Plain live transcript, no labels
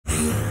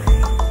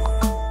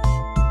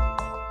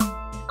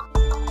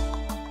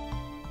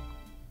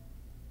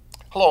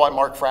Hello, I'm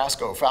Mark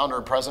Frasco, founder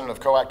and president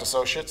of Coact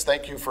Associates.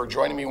 Thank you for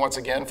joining me once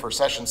again for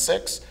session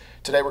 6.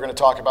 Today we're going to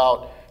talk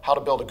about how to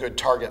build a good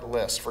target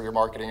list for your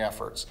marketing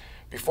efforts.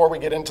 Before we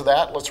get into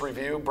that, let's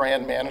review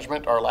brand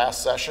management, our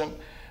last session.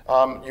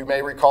 You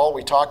may recall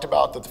we talked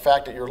about the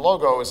fact that your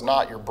logo is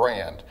not your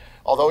brand.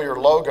 Although your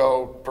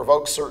logo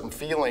provokes certain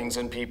feelings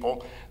in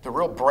people, the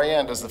real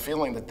brand is the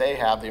feeling that they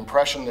have, the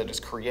impression that is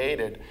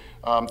created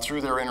through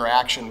their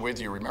interaction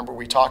with you. Remember,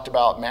 we talked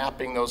about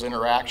mapping those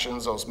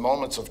interactions, those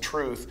moments of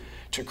truth,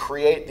 to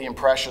create the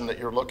impression that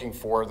you're looking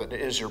for that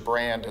is your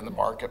brand in the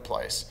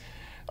marketplace.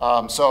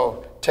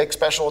 So take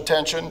special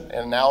attention,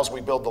 and now as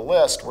we build the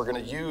list, we're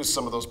going to use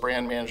some of those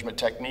brand management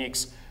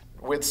techniques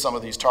with some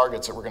of these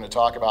targets that we're going to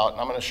talk about,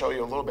 and I'm going to show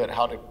you a little bit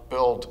how to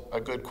build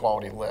a good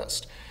quality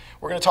list.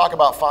 We're going to talk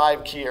about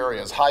 5 key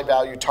areas: high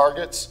value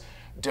targets,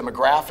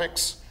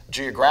 demographics,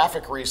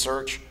 geographic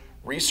research,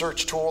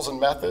 research tools and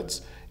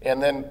methods,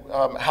 and then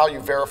how you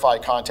verify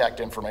contact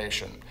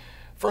information.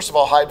 First of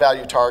all, high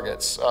value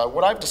targets.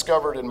 What I've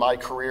discovered in my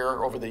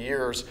career over the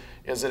years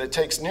is that it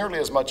takes nearly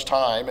as much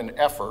time and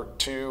effort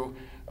to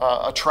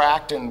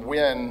attract and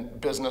win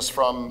business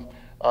from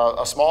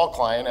a small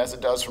client as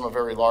it does from a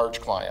very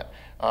large client.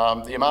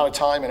 The amount of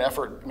time and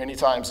effort many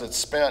times that's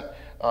spent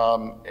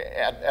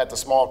at the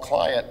small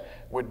client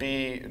would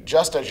be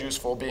just as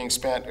useful being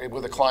spent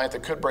with a client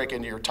that could break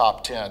into your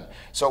top 10.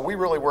 So we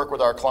really work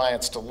with our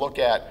clients to look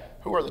at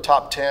who are the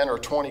top 10 or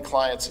 20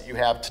 clients that you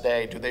have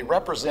today. Do they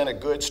represent a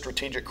good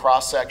strategic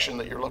cross-section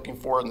that you're looking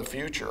for in the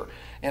future?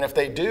 And if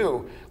they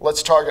do,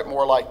 let's target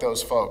more like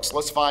those folks.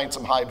 Let's find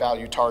some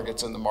high-value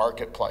targets in the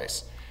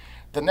marketplace.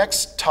 The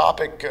next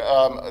topic,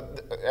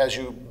 as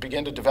you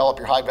begin to develop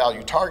your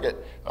high-value target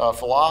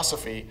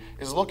philosophy,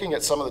 is looking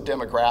at some of the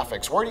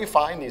demographics. Where do you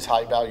find these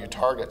high-value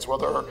targets? Well,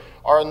 there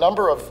are a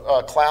number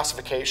of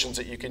classifications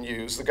that you can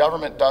use. The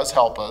government does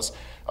help us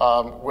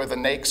with a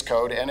NAICS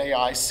code,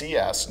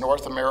 NAICS,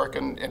 North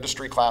American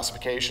Industry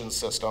Classification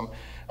System.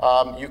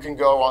 You can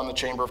go on the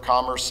Chamber of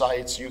Commerce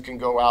sites, you can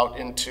go out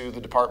into the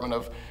Department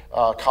of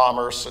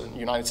Commerce and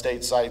United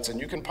States sites, and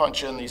you can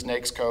punch in these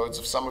NAICS codes.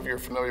 If some of you are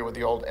familiar with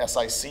the old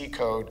SIC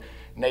code,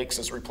 NAICS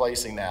is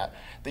replacing that.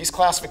 These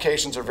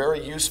classifications are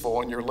very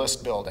useful in your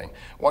list building.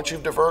 Once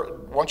you've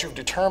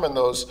determined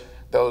those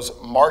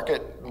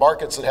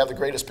markets that have the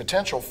greatest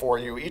potential for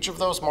you, each of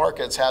those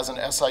markets has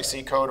an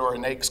SIC code or a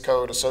NAICS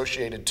code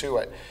associated to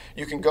it.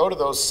 You can go to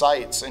those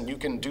sites and you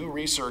can do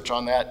research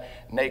on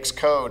that NAICS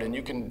code, and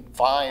you can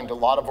find a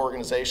lot of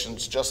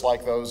organizations just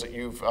like those that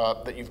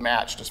you've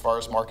matched as far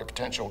as market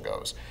potential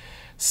goes.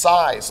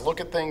 Size,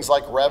 look at things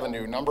like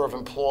revenue, number of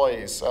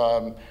employees,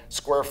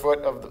 square foot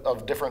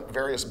of different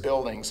various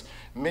buildings.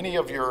 Many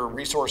of your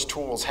resource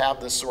tools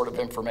have this sort of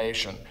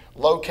information.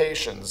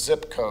 Location,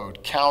 zip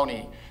code,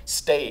 county,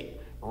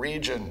 state,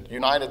 region,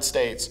 United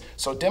States.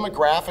 So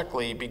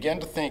demographically,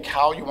 begin to think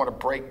how you want to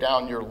break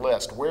down your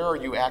list. Where are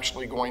you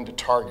actually going to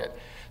target?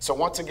 So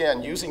once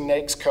again, using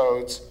NAICS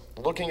codes,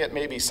 looking at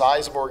maybe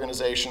size of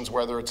organizations,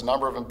 whether it's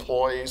number of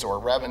employees or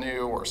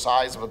revenue or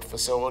size of a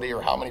facility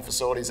or how many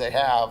facilities they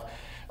have,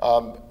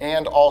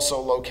 and also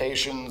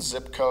location,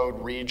 zip code,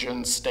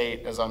 region,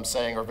 state, as I'm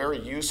saying, are very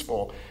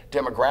useful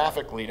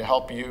demographically to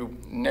help you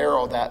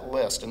narrow that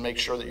list and make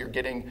sure that you're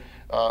getting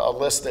a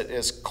list that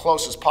is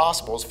close as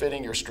possible as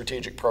fitting your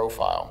strategic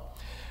profile.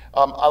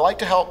 I like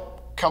to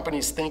help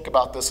companies think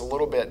about this a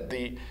little bit,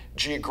 the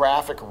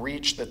geographic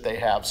reach that they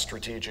have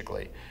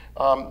strategically.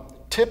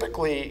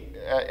 Typically,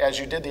 as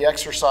you did the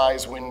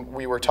exercise when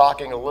we were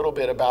talking a little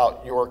bit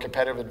about your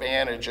competitive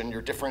advantage and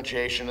your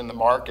differentiation in the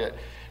market,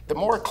 the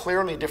more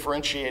clearly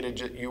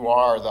differentiated you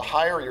are, the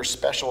higher your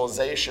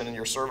specialization in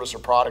your service or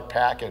product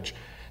package,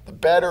 the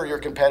better your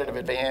competitive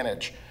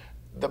advantage,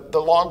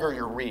 the longer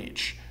your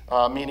reach,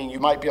 meaning you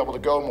might be able to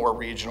go more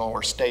regional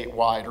or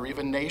statewide or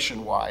even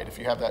nationwide if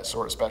you have that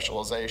sort of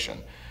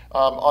specialization.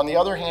 On the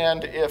other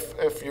hand,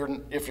 if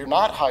you're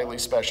not highly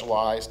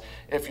specialized,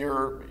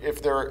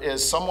 if there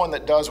is someone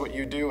that does what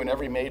you do in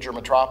every major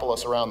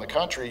metropolis around the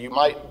country, you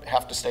might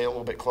have to stay a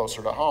little bit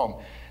closer to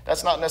home.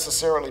 That's not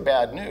necessarily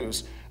bad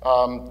news.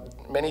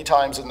 Many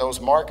times in those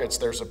markets,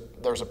 there's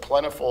a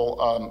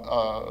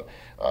plentiful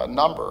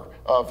number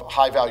of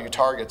high-value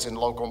targets in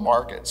local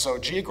markets. So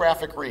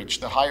geographic reach,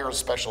 the higher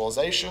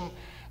specialization,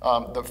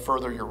 the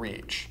further your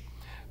reach.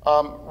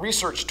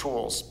 Research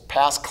tools,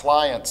 past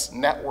clients,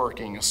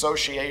 networking,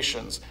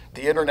 associations.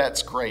 The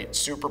internet's great.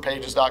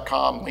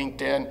 Superpages.com,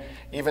 LinkedIn,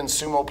 even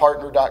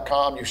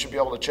sumopartner.com. You should be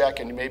able to check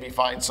and maybe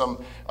find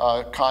some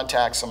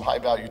contacts, some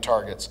high-value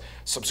targets.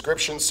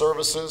 Subscription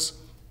services.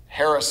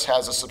 Harris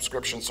has a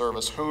subscription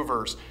service.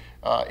 Hoover's,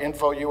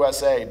 Info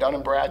USA,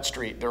 Dun &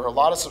 Bradstreet. There are a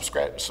lot of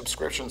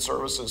subscription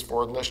services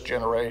for list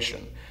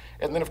generation.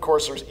 And then, of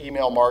course, there's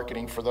email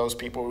marketing for those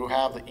people who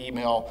have the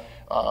email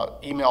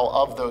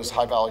of those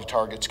high-value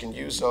targets, can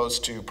use those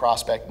to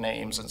prospect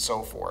names and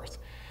so forth.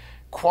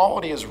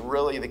 Quality is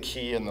really the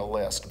key in the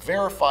list.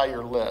 Verify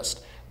your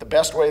list. The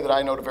best way that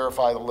I know to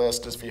verify the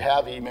list is if you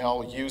have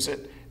email, use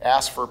it.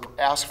 Ask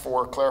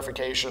for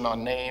clarification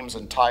on names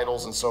and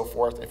titles and so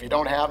forth. If you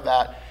don't have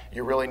that,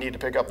 you really need to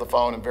pick up the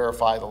phone and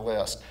verify the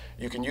list.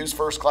 You can use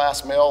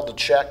first-class mail to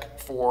check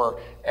for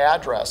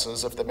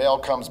addresses. If the mail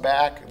comes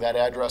back, that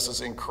address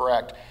is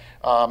incorrect.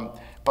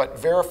 But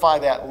verify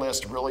that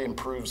list really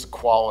improves the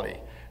quality.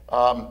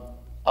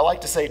 I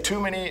like to say too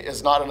many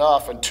is not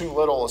enough and too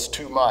little is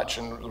too much.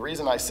 And the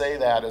reason I say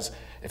that is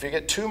if you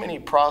get too many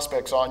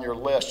prospects on your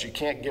list, you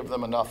can't give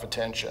them enough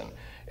attention.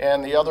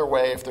 And the other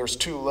way, if there's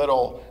too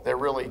little, they're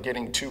really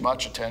getting too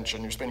much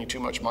attention. You're spending too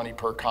much money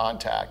per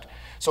contact.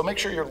 So make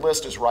sure your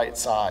list is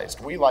right-sized.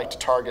 We like to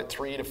target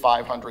 300 to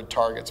 500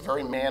 targets, a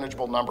very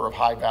manageable number of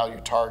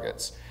high-value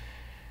targets.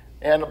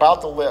 And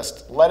about the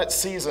list, let it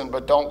season,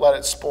 but don't let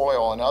it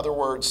spoil. In other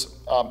words,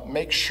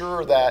 make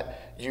sure that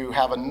you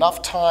have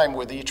enough time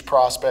with each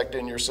prospect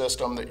in your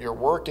system, that you're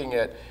working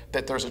it,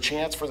 that there's a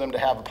chance for them to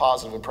have a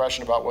positive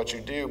impression about what you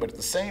do, but at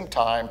the same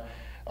time,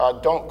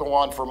 don't go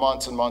on for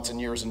months and months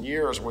and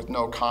years with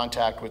no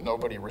contact, with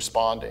nobody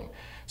responding.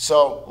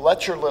 So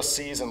let your list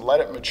season, let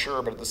it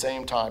mature, but at the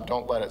same time,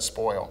 don't let it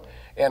spoil.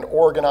 And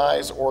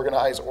organize,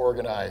 organize,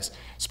 organize.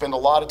 Spend a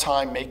lot of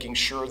time making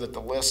sure that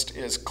the list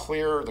is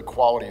clear, the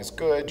quality is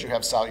good, you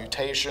have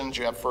salutations,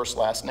 you have first,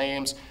 last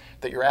names,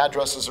 that your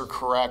addresses are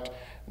correct.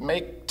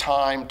 Make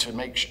time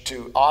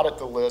to audit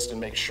the list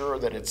and make sure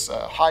that it's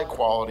high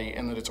quality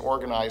and that it's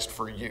organized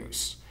for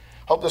use.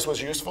 Hope this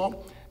was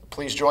useful.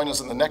 Please join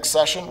us in the next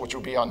session, which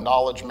will be on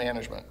knowledge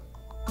management.